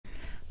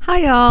Hi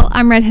y'all,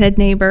 I'm Redheaded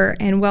Neighbor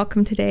and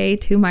welcome today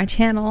to my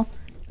channel,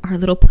 our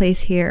little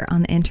place here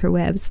on the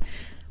interwebs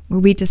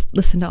where we just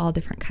listen to all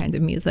different kinds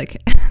of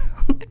music.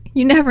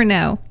 You never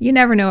know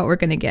what we're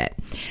gonna get.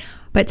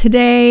 But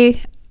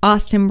today,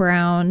 Austin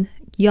Brown,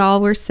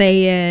 y'all were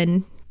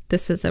saying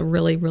this is a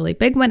really, really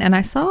big one, and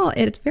I saw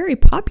it's very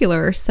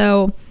popular.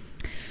 So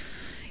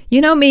you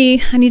know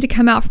me, I need to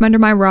come out from under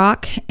my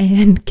rock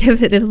and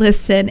give it a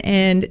listen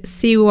and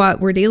see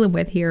what we're dealing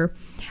with here.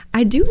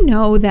 I do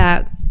know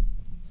that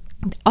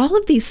all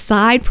of these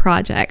side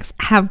projects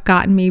have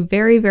gotten me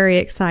very, very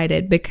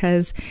excited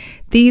because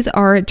these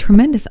are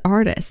tremendous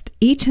artists,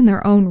 each in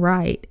their own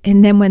right.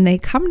 And then when they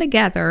come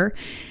together,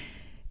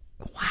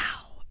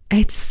 wow,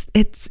 it's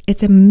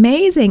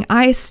amazing.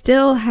 I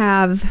still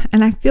have,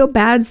 and I feel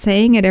bad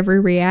saying it every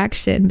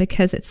reaction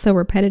because it's so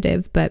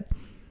repetitive, but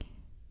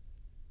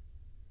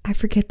I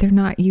forget they're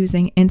not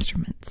using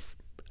instruments.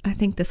 I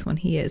think this one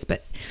he is,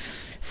 but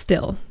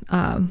still,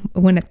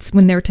 when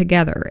they're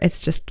together,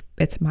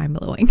 it's mind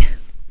blowing.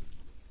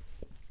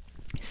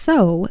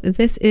 So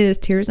this is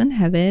Tears in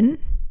Heaven.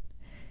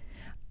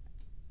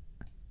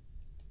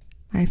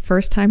 My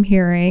first time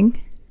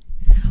hearing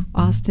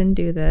Austin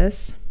do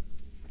this.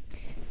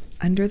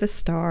 Under the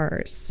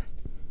Stars.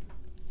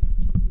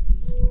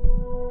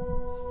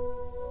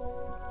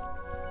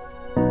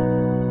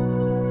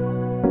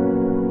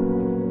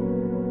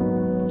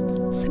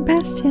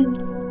 Sebastian.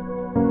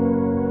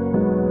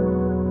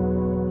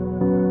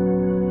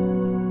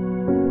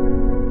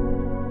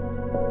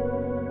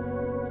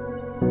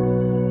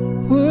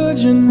 Would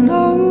you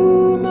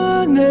know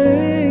my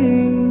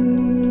name?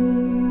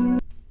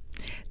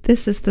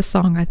 This is the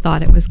song I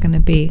thought it was going to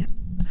be.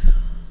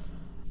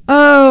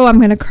 Oh, I'm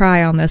going to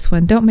cry on this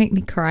one. Don't make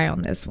me cry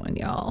on this one,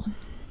 y'all.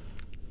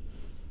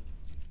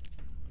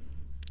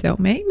 Don't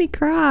make me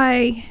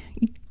cry.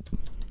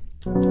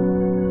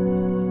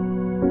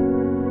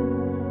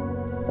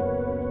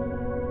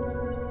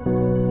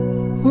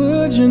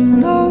 Would you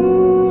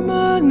know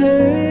my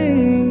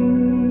name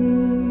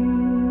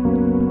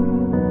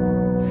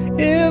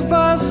if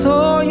I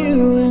saw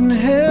you in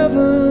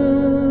heaven?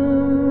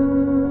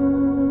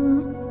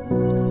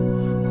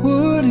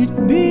 Would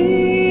it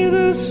be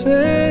the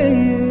same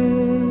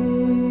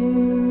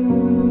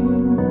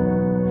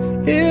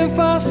if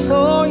I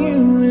saw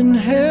you in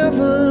heaven?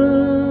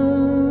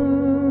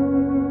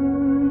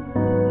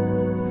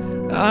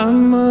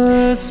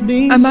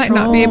 I might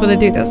not be able to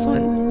do this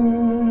one.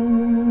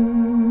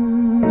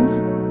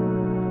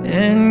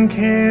 And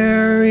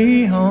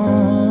carry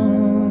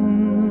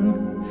on,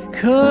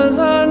 'cause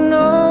I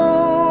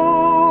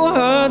know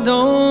I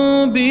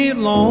don't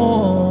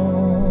belong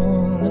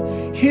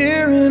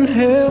here in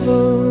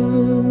heaven.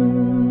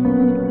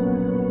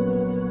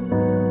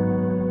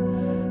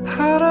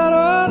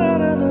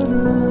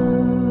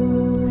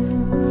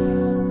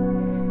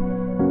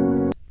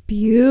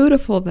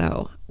 Beautiful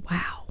though.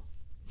 Wow.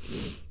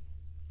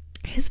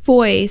 His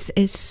voice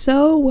is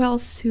so well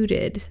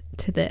suited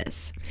to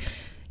this.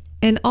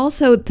 And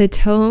also the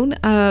tone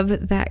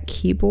of that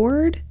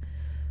keyboard,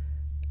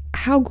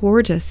 how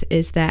gorgeous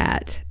is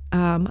that?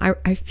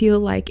 I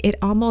feel like it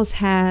almost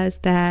has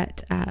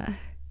that,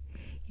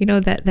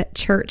 that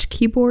church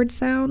keyboard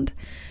sound.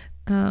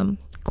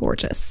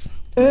 Gorgeous.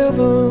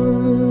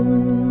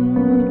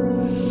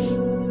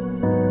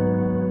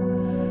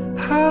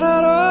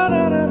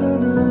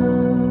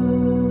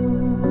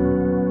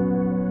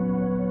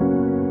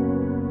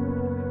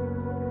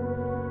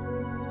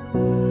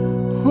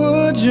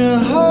 Would you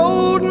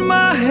hold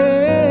my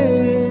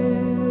hand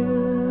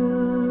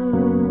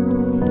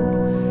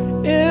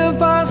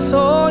if I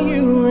saw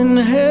you in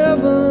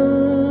heaven?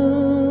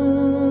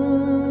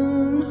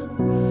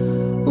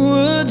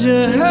 Would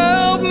you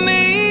help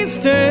me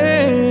stand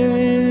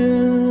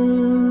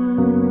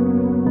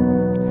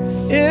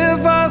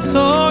if I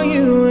saw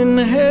you in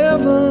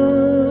heaven?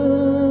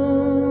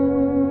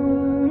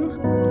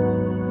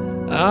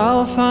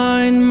 I'll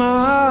find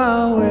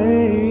my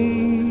way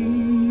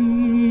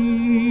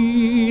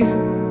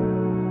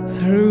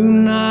through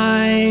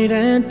night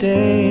and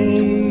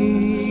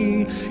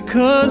day,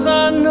 'cause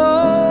I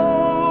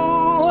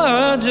know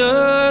I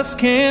just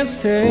can't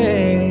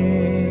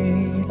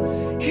stay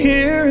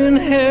here in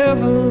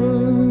heaven.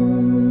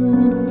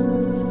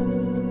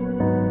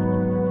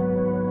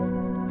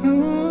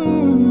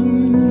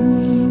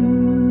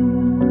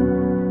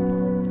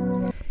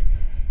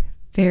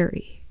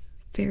 Very,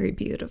 very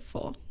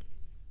beautiful.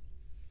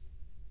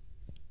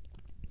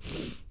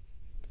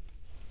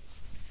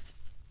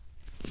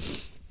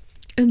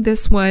 And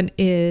this one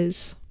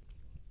is,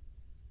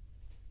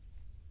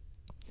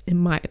 in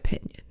my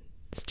opinion,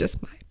 it's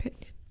just my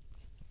opinion,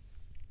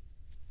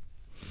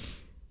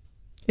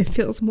 it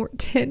feels more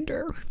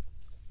tender.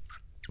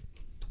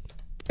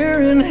 Here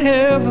in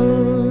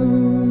heaven.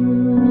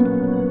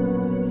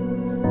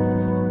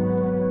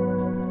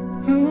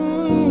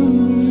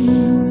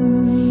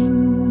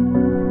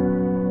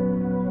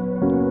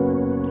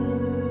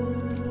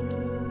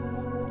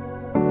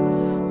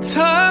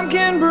 Time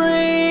can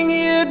bring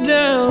you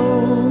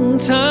down,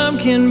 time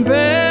can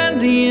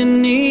bend the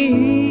your knees.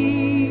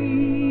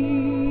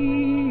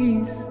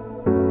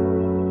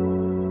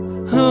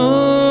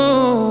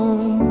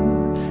 Oh,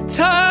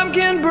 time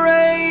can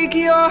break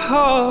your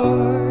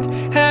heart.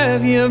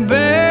 Have you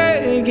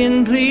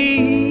begging,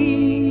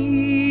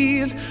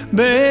 please,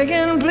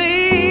 begging,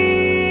 please.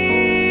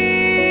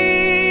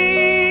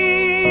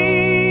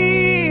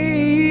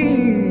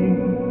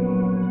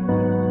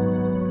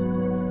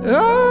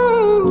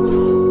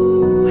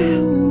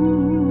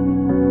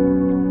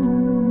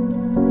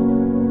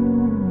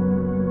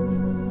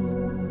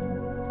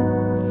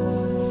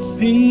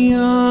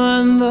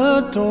 Beyond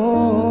the door,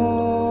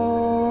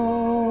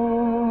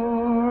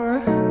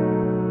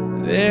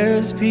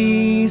 there's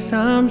peace,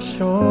 I'm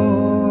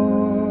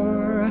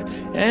sure,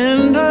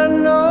 and I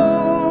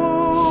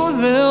know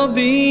there'll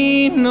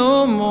be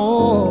no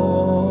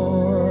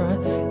more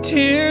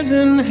tears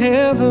in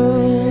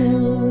heaven.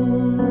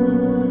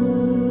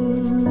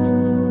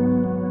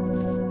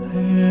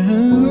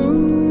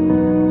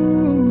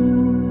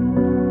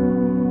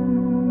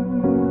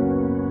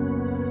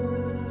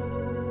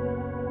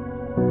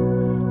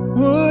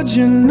 Would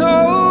you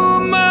know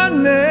my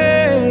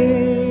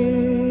name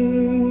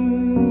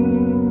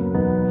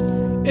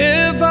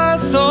if I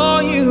saw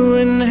you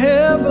in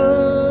heaven?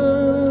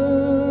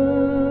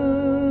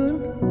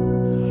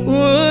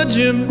 Would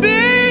you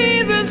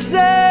be the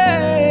same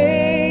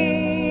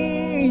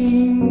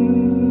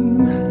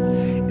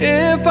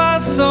if I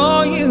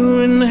saw you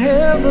in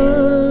heaven?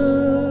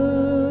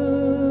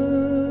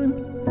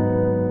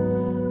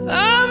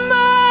 I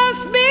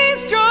must be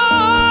strong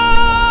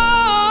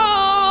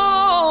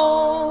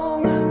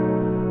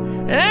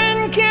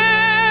and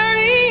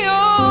carry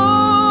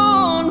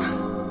on,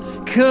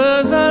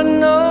 'cause I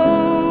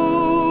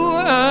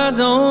know I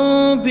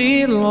don't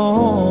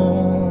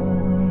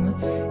belong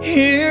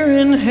here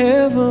in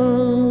heaven.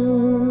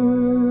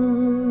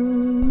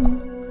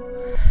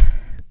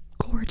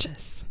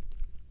 Gorgeous.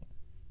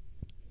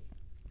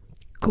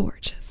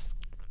 Gorgeous.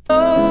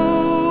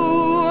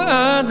 Oh,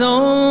 I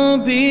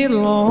don't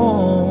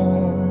belong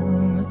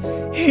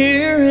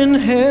here in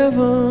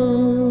heaven.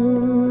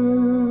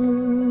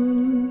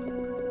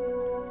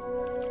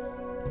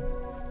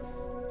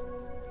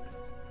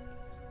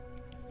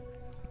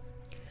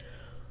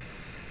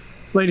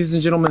 Ladies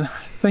and gentlemen,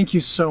 thank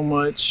you so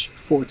much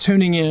for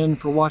tuning in,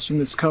 for watching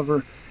this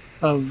cover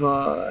of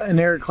an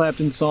Eric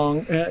Clapton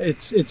song.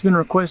 It's been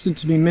requested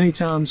to me many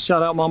times.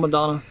 Shout out Mama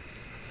Donna.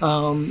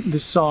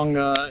 This song,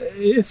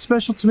 it's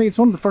special to me. It's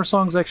one of the first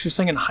songs I actually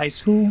sang in high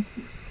school.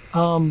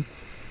 A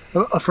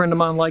friend of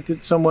mine liked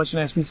it so much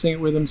and asked me to sing it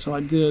with him, so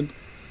I did.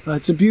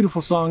 It's a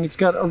beautiful song. It's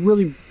got a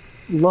really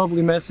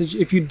lovely message.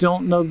 If you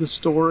don't know the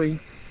story,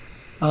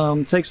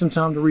 take some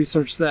time to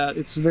research that.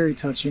 It's very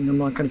touching. I'm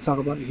not going to talk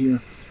about it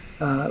here.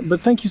 But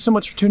thank you so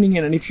much for tuning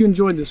in. And if you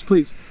enjoyed this,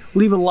 please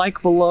leave a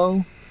like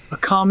below, a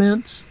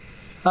comment,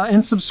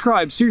 and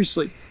subscribe.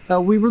 Seriously,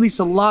 we release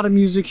a lot of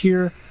music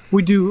here.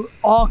 We do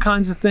all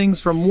kinds of things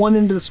from one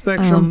end of the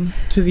spectrum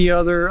to the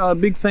other.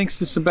 Big thanks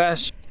to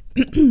Sebastian.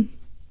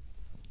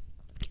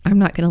 I'm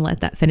not going to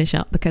let that finish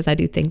out because I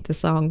do think the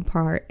song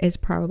part is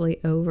probably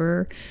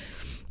over.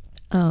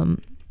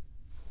 Thank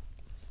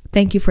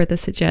you for the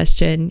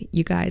suggestion,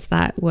 you guys.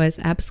 That was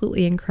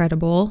absolutely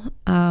incredible.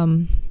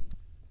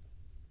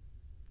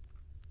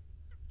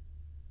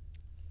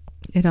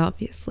 It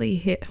obviously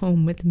hit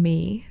home with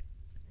me.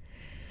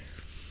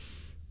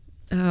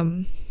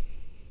 I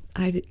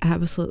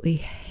absolutely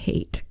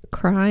hate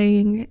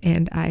crying,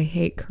 and I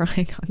hate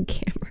crying on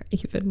camera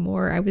even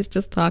more. I was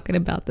just talking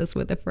about this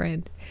with a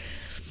friend,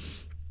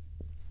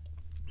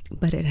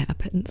 but it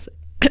happens.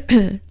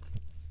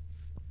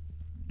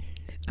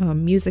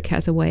 Music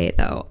has a way,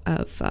 though,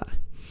 of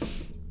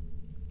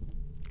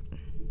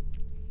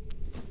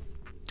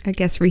I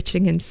guess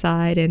reaching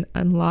inside and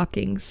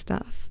unlocking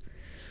stuff.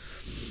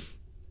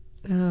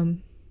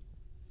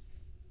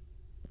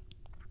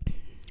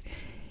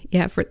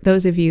 Yeah, for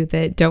those of you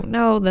that don't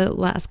know, the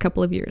last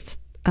couple of years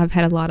I've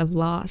had a lot of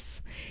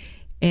loss,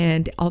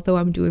 and although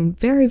I'm doing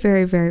very,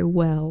 very, very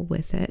well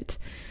with it,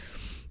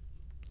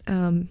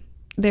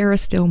 there are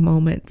still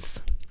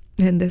moments,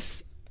 and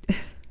this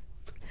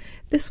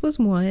was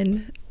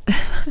one.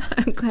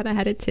 I'm glad I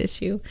had a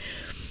tissue.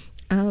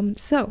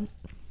 So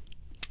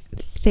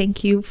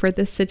thank you for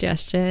this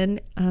suggestion.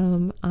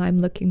 I'm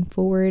looking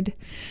forward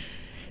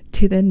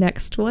to the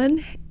next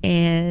one,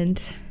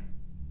 and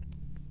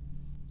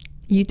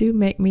you do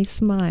make me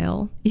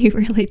smile. You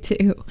really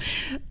do.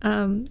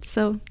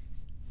 So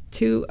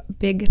 2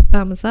 big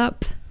thumbs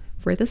up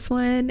for this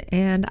one,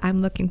 and I'm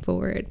looking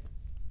forward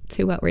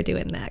to what we're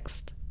doing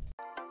next.